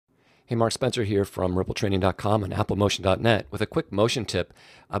Hey, Mark Spencer here from rippletraining.com and applemotion.net with a quick motion tip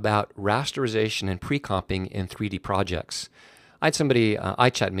about rasterization and pre-comping in 3D projects. I had somebody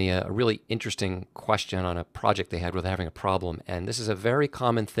iChat me a really interesting question on a project they had where they're having a problem, and this is a very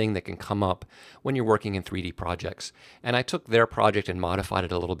common thing that can come up when you're working in 3D projects. And I took their project and modified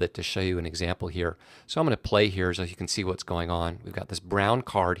it a little bit to show you an example here. So I'm going to play here so you can see what's going on. We've got this brown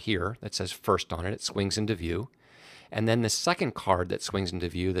card here that says first on it. It swings into view. And then the second card that swings into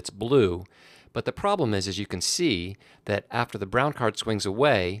view that's blue. But the problem is, as you can see, that after the brown card swings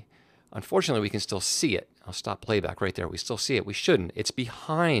away, unfortunately we can still see it. I'll stop playback right there. We still see it. We shouldn't. It's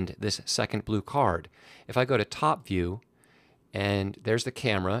behind this second blue card. If I go to top view, and there's the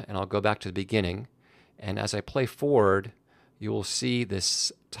camera, and I'll go back to the beginning, and as I play forward, you will see this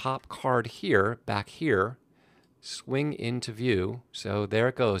top card here, back here, swing into view. So there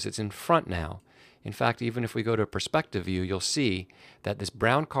it goes. It's in front now. In fact, even if we go to a perspective view, you'll see that this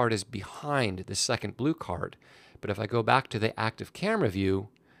brown card is behind the second blue card. But if I go back to the active camera view,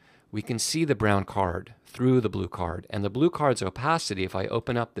 we can see the brown card through the blue card. And the blue card's opacity, if I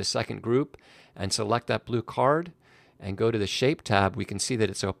open up the second group and select that blue card and go to the Shape tab, we can see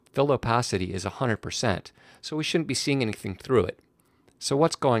that its fill opacity is 100%. So we shouldn't be seeing anything through it. So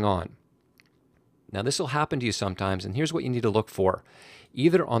what's going on? Now this will happen to you sometimes, and here's what you need to look for.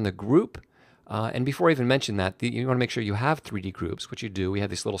 Either on the group, and before I even mention that, you want to make sure you have 3D groups, which you do. We have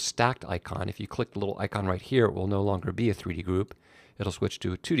this little stacked icon. If you click the little icon right here, it will no longer be a 3D group. It'll switch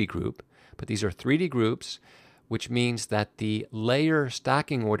to a 2D group. But these are 3D groups, which means that the layer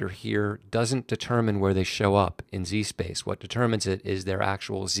stacking order here doesn't determine where they show up in Z space. What determines it is their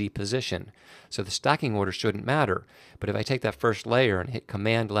actual Z position. So the stacking order shouldn't matter. But if I take that first layer and hit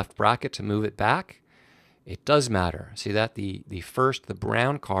Command left bracket to move it back, it does matter. See that the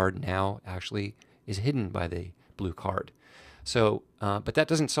brown card now actually is hidden by the blue card. So, but that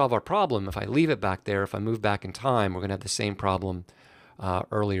doesn't solve our problem. If I leave it back there, if I move back in time, we're going to have the same problem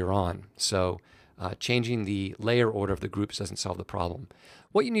earlier on. So changing the layer order of the groups doesn't solve the problem.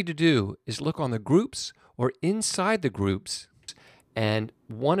 What you need to do is look on the groups or inside the groups, and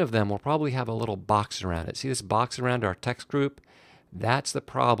one of them will probably have a little box around it. See this box around our text group? That's the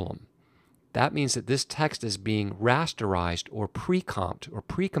problem. That means that this text is being rasterized or pre-comped or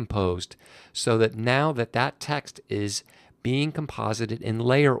pre-composed so that now that text is being composited in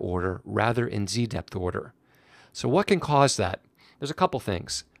layer order rather in Z-depth order. So what can cause that? There's a couple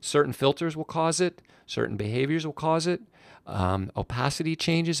things. Certain filters will cause it. Certain behaviors will cause it. Opacity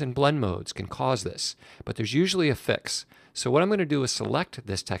changes and blend modes can cause this. But there's usually a fix. So what I'm going to do is select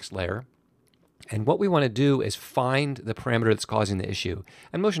this text layer. And what we want to do is find the parameter that's causing the issue.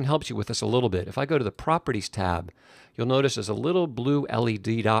 And Motion helps you with this a little bit. If I go to the Properties tab, you'll notice there's a little blue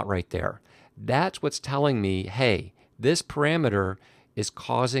LED dot right there. That's what's telling me, hey, this parameter is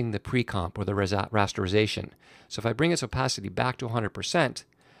causing the pre-comp or the rasterization. So if I bring its opacity back to 100%,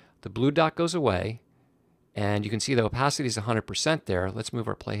 the blue dot goes away, and you can see the opacity is 100% there. Let's move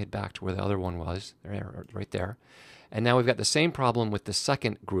our playhead back to where the other one was, right there. And now we've got the same problem with the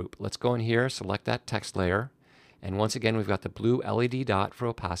second group. Let's go in here, select that text layer, and once again we've got the blue LED dot for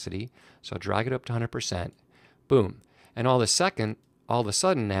opacity. So drag it up to 100%. Boom. And all of a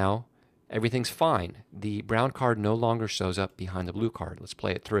sudden now, everything's fine. The brown card no longer shows up behind the blue card. Let's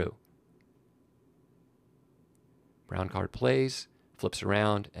play it through. Brown card plays, flips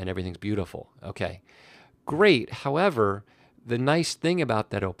around, and everything's beautiful. Okay, great. However, the nice thing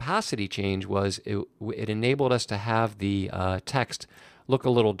about that opacity change was it enabled us to have the text look a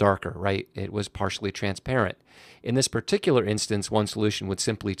little darker, right? It was partially transparent. In this particular instance, one solution would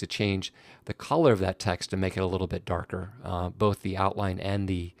simply to change the color of that text to make it a little bit darker, both the outline and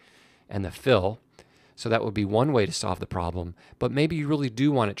the fill. So that would be one way to solve the problem, but maybe you really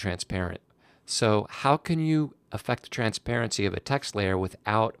do want it transparent. So how can you affect the transparency of a text layer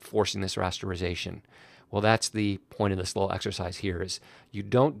without forcing this rasterization? Well, that's the point of this little exercise here is you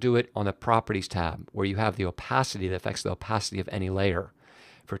don't do it on the Properties tab where you have the opacity that affects the opacity of any layer.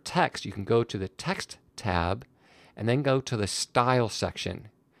 For text, you can go to the Text tab and then go to the Style section.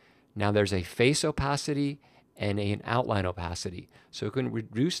 Now there's a face opacity and an outline opacity. So you can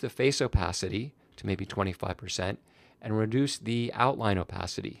reduce the face opacity to maybe 25% and reduce the outline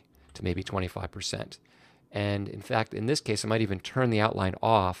opacity to maybe 25%. And in fact, in this case, I might even turn the outline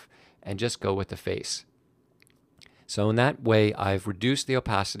off and just go with the face. So in that way, I've reduced the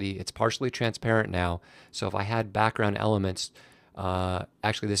opacity. It's partially transparent now. So if I had background elements,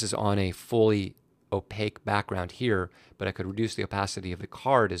 actually this is on a fully opaque background here, but I could reduce the opacity of the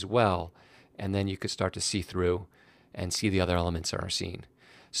card as well, and then you could start to see through and see the other elements that are seen.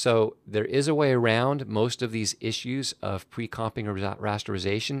 So there is a way around most of these issues of pre-comping or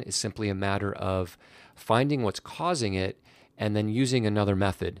rasterization. It's simply a matter of finding what's causing it and then using another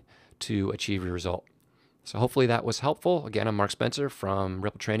method to achieve your result. So hopefully that was helpful. Again, I'm Mark Spencer from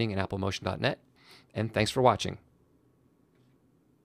Ripple Training and AppleMotion.net, and thanks for watching.